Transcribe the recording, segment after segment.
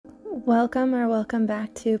Welcome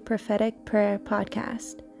back to Prophetic Prayer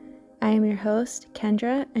Podcast. I am your host,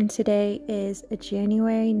 Kendra, and today is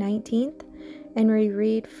January 19th, and we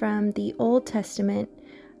read from the Old Testament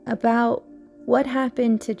about what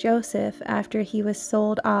happened to Joseph after he was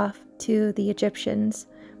sold off to the Egyptians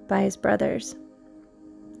by his brothers.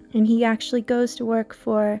 And he actually goes to work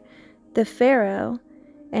for the Pharaoh,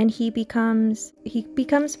 and he becomes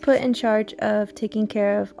put in charge of taking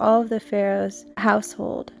care of all of the Pharaoh's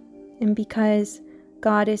household. And because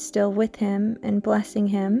God is still with him and blessing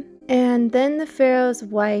him. And then the Pharaoh's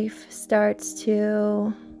wife starts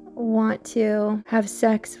to want to have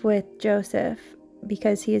sex with Joseph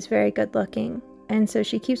because he is very good looking. And so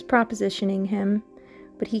she keeps propositioning him,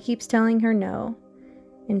 but he keeps telling her no.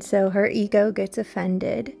 And so her ego gets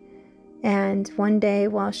offended. And one day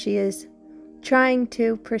while she is trying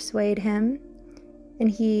to persuade him, and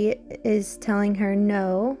he is telling her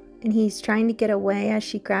no, and he's trying to get away as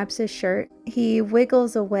she grabs his shirt. He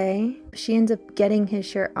wiggles away. She ends up getting his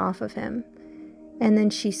shirt off of him. And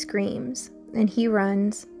then she screams, and he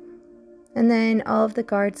runs. And then all of the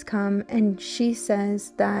guards come, and she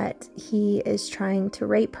says that he is trying to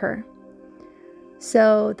rape her.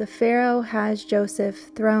 So the Pharaoh has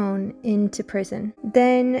Joseph thrown into prison.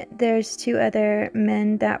 Then there's two other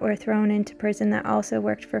men that were thrown into prison that also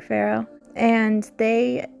worked for Pharaoh. And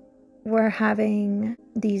they were having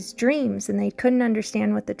these dreams, and they couldn't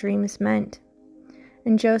understand what the dreams meant.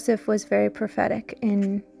 And Joseph was very prophetic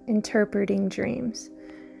in interpreting dreams.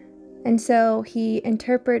 And so he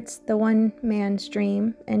interprets the one man's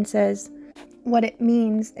dream and says what it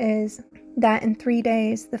means is that in 3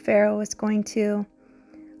 days the Pharaoh was going to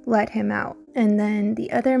let him out. And then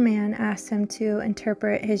the other man asked him to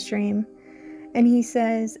interpret his dream, and he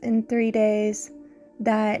says in 3 days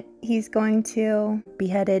that he's going to be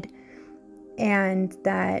beheaded and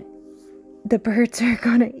that the birds are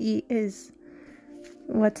going to eat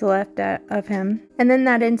what's left of him. And then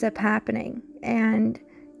that ends up happening. And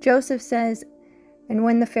Joseph says, and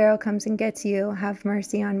when the Pharaoh comes and gets you, have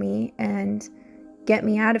mercy on me and get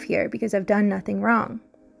me out of here because I've done nothing wrong.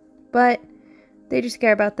 But they just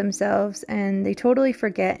care about themselves, and they totally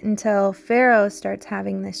forget until Pharaoh starts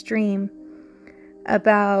having this dream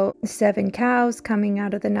about 7 cows coming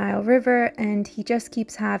out of the Nile River, and he just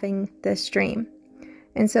keeps having this dream.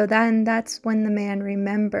 And so then that's when the man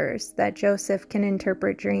remembers that Joseph can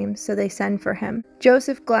interpret dreams, so they send for him.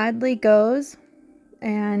 Joseph gladly goes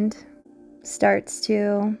and starts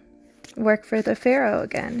to work for the Pharaoh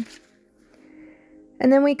again.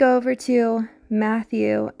 And then we go over to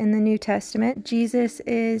Matthew in the New Testament. Jesus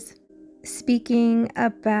is speaking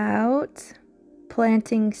about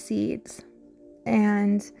planting seeds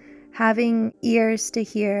and having ears to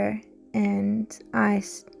hear and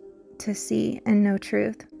eyes to see and know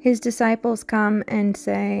truth. His disciples come and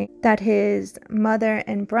say that his mother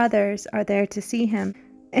and brothers are there to see him.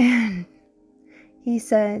 And he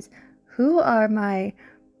says, "Who are my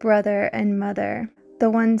brother and mother? The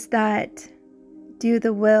ones that do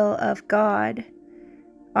the will of God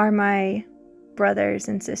are my brothers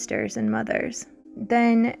and sisters and mothers."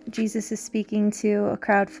 Then Jesus is speaking to a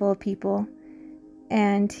crowd full of people,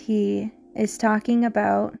 and he is talking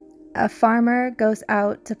about a farmer goes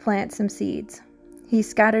out to plant some seeds. He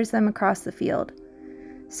scatters them across the field.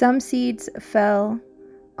 Some seeds fell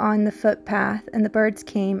on the footpath, and the birds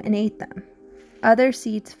came and ate them. Other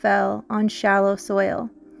seeds fell on shallow soil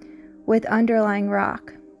with underlying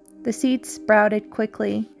rock. The seeds sprouted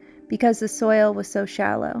quickly because the soil was so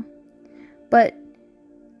shallow. But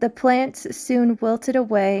the plants soon wilted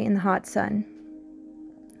away in the hot sun.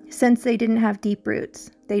 Since they didn't have deep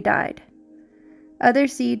roots, they died. Other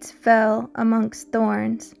seeds fell amongst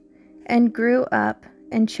thorns and grew up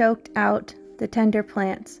and choked out the tender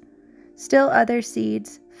plants. Still other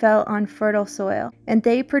seeds fell on fertile soil, and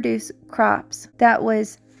they produced crops that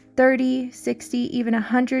was 30, 60, even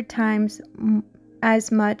 100 times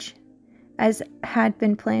as much as had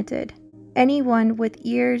been planted. Anyone with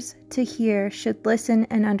ears to hear should listen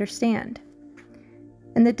and understand.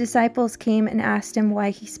 And the disciples came and asked him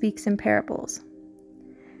why he speaks in parables.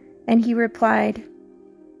 And he replied,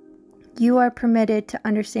 "You are permitted to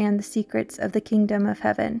understand the secrets of the kingdom of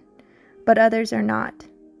heaven, but others are not.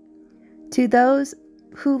 To those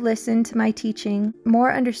who listen to my teaching,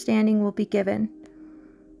 more understanding will be given.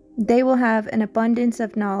 They will have an abundance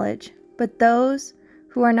of knowledge, but those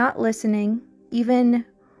who are not listening, even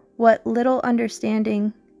what little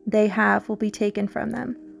understanding they have will be taken from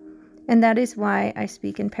them. And that is why I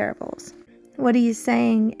speak in parables." What he's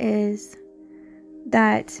saying is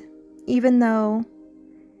that even though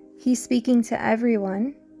he's speaking to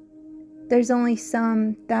everyone, there's only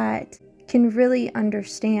some that can really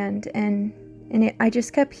understand. I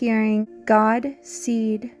just kept hearing, God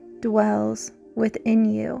seed dwells within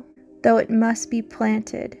you, though it must be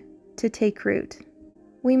planted to take root.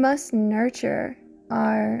 We must nurture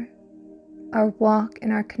our walk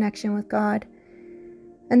and our connection with God.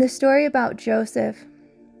 And the story about Joseph,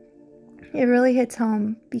 it really hits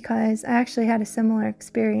home because I actually had a similar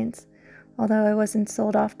experience, although I wasn't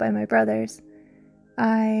sold off by my brothers.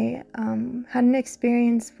 I had an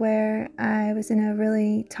experience where I was in a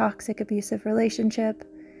really toxic, abusive relationship,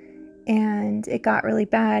 and it got really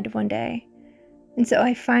bad one day. And so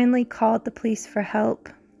I finally called the police for help.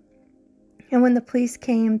 And when the police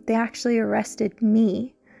came, they actually arrested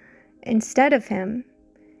me instead of him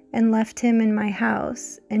and left him in my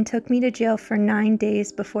house and took me to jail for 9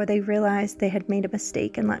 days before they realized they had made a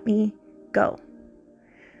mistake and let me go.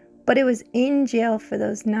 But it was in jail for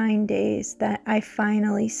those 9 days that I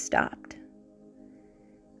finally stopped.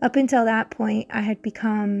 Up until that point, I had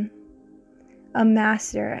become a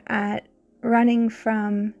master at running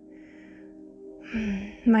from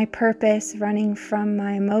my purpose, running from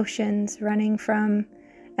my emotions, running from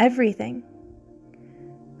everything.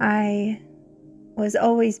 I was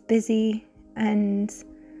always busy and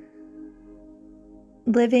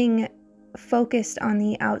living focused on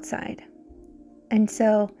the outside. And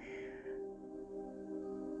so,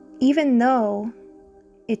 even though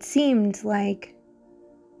it seemed like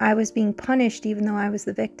I was being punished, even though I was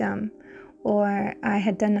the victim, or I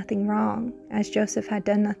had done nothing wrong, as Joseph had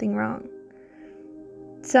done nothing wrong,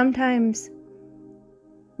 sometimes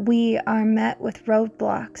we are met with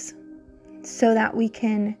roadblocks so that we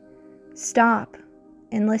can stop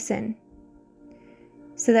and listen,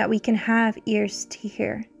 so that we can have ears to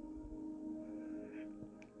hear.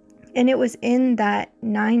 And it was in that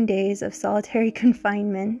 9 days of solitary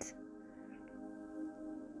confinement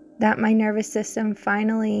that my nervous system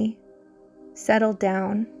finally settled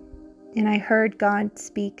down, and I heard God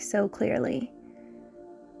speak so clearly.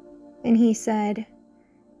 And he said,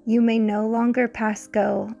 "You may no longer pass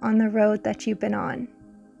go on the road that you've been on.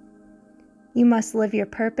 You must live your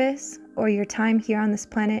purpose, or your time here on this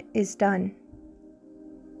planet is done.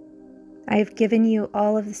 I have given you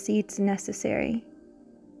all of the seeds necessary.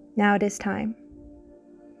 Now it is time."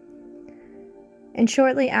 And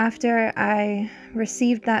shortly after I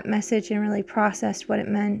received that message and really processed what it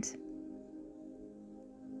meant,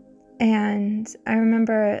 and I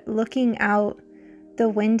remember looking out the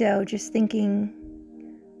window just thinking,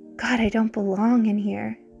 God, I don't belong in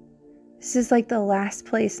here. This is like the last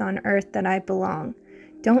place on earth that I belong.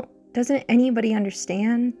 Doesn't anybody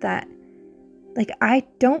understand that? Like, I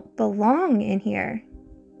don't belong in here.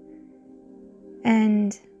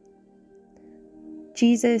 And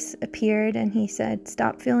Jesus appeared and he said,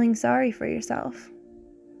 "Stop feeling sorry for yourself.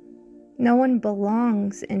 No one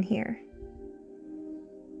belongs in here.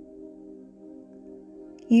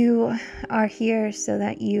 You are here so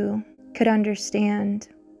that you could understand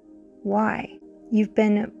why. You've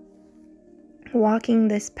been walking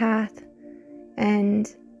this path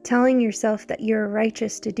and telling yourself that you're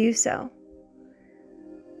righteous to do so.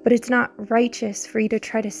 But it's not righteous for you to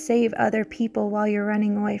try to save other people while you're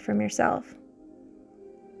running away from yourself."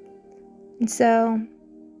 And so,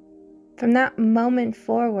 from that moment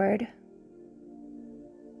forward,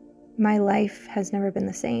 my life has never been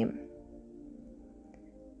the same.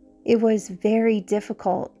 It was very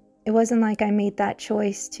difficult. It wasn't like I made that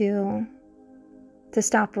choice to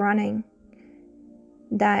stop running,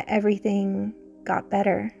 that everything got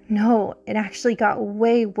better. No, it actually got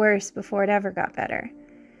way worse before it ever got better,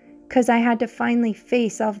 because I had to finally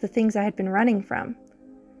face all of the things I had been running from.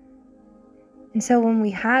 And so when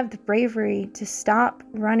we have the bravery to stop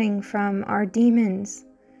running from our demons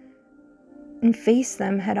and face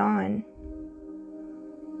them head on,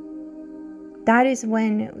 that is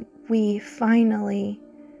when we finally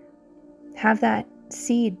have that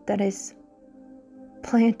seed that is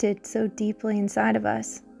planted so deeply inside of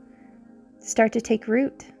us start to take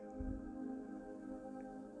root.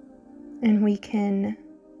 And we can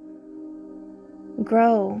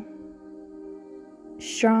grow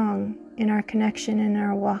strong in our connection and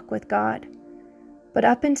our walk with God. But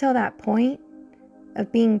up until that point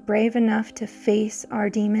of being brave enough to face our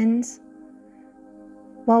demons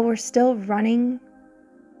while we're still running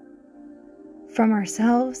from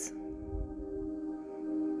ourselves,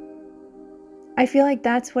 I feel like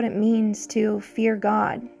that's what it means to fear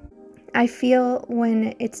God. I feel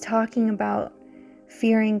when it's talking about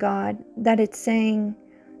fearing God that it's saying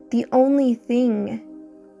the only thing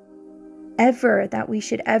ever that we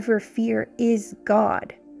should ever fear is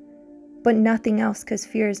God, but nothing else, because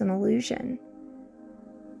fear is an illusion.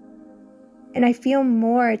 And I feel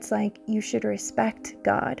more it's like you should respect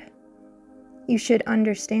God. You should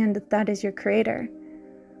understand that that is your creator.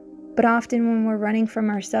 But often when we're running from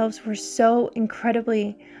ourselves, we're so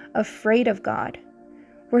incredibly afraid of God.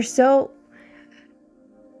 We're so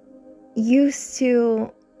used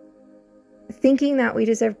to thinking that we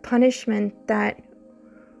deserve punishment that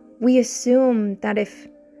we assume that if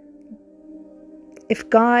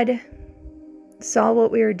God saw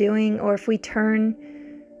what we were doing, or if we turn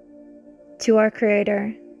to our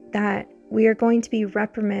creator, that we are going to be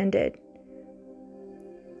reprimanded.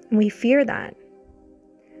 And we fear that.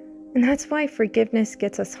 And that's why forgiveness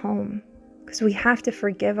gets us home, because we have to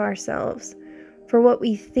forgive ourselves for what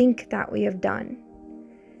we think that we have done.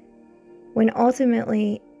 When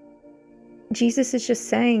ultimately, Jesus is just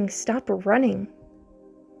saying, stop running.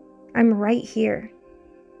 I'm right here.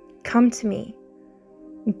 Come to me.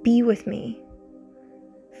 Be with me.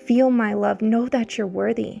 Feel my love. Know that you're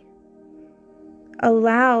worthy.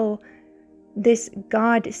 Allow this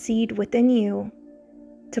God seed within you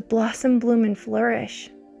to blossom, bloom, and flourish,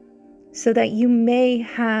 so that you may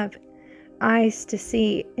have eyes to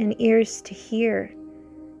see and ears to hear.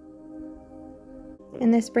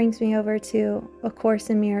 And this brings me over to A Course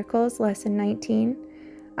in Miracles, lesson 19.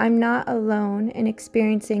 I'm not alone in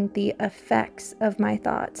experiencing the effects of my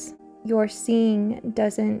thoughts. Your seeing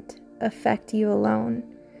doesn't affect you alone.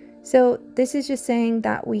 So this is just saying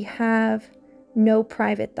that we have no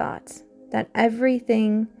private thoughts, that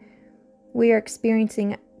everything we are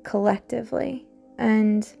experiencing collectively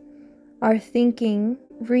and our thinking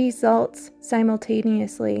results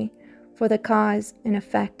simultaneously, for the cause and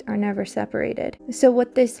effect are never separated. So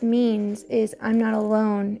what this means is I'm not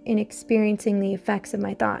alone in experiencing the effects of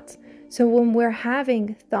my thoughts. So when we're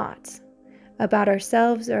having thoughts about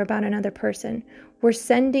ourselves or about another person, we're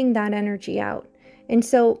sending that energy out. And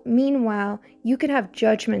so meanwhile, you could have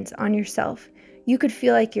judgments on yourself. You could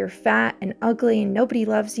feel like you're fat and ugly and nobody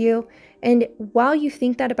loves you. And while you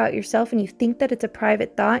think that about yourself and you think that it's a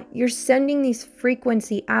private thought, you're sending these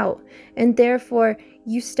frequency out. And therefore,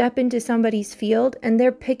 you step into somebody's field and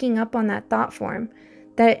they're picking up on that thought form.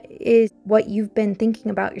 That is what you've been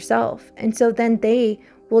thinking about yourself. And so then they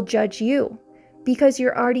will judge you because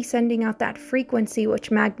you're already sending out that frequency, which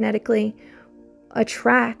magnetically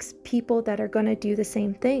attracts people that are going to do the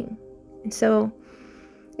same thing. And so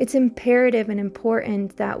it's imperative and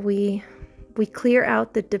important that we clear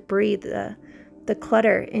out the debris, the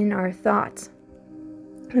clutter in our thoughts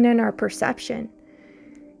and in our perception.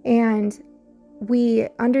 And we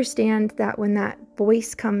understand that when that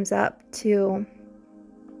voice comes up to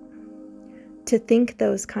think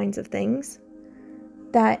those kinds of things,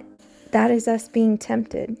 that is us being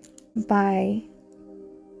tempted by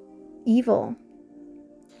evil.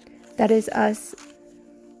 That is us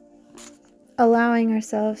allowing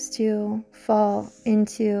ourselves to fall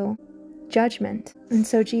into judgment. And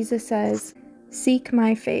so Jesus says, seek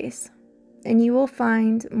my face, and you will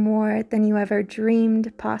find more than you ever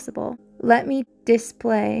dreamed possible. Let me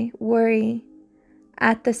display worry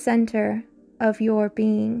at the center of your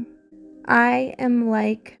being. I am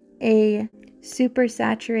like a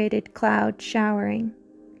supersaturated cloud showering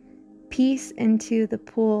peace into the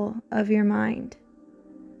pool of your mind.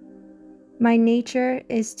 My nature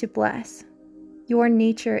is to bless. Your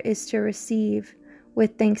nature is to receive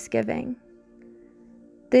with thanksgiving.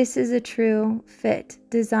 This is a true fit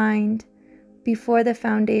designed before the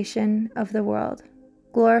foundation of the world.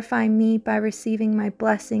 Glorify me by receiving my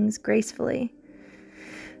blessings gracefully.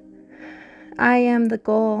 I am the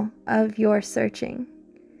goal of your searching.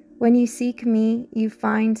 When you seek me, you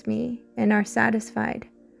find me and are satisfied.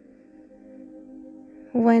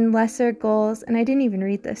 When lesser goals, and I didn't even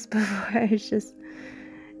read this before,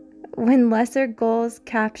 when lesser goals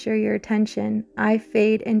capture your attention, I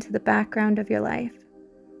fade into the background of your life.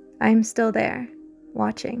 I am still there,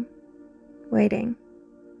 watching, waiting.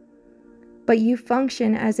 But you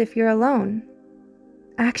function as if you're alone.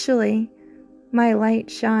 Actually, my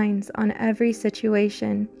light shines on every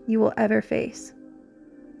situation you will ever face.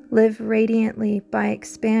 Live radiantly by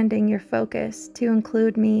expanding your focus to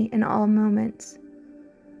include me in all moments.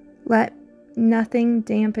 Let nothing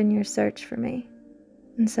dampen your search for me.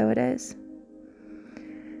 And so it is.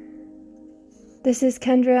 This is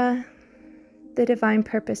Kendra, the Divine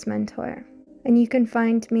Purpose Mentor. And you can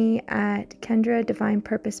find me at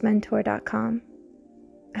KendraDivinePurposeMentor.com.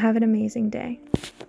 Have an amazing day.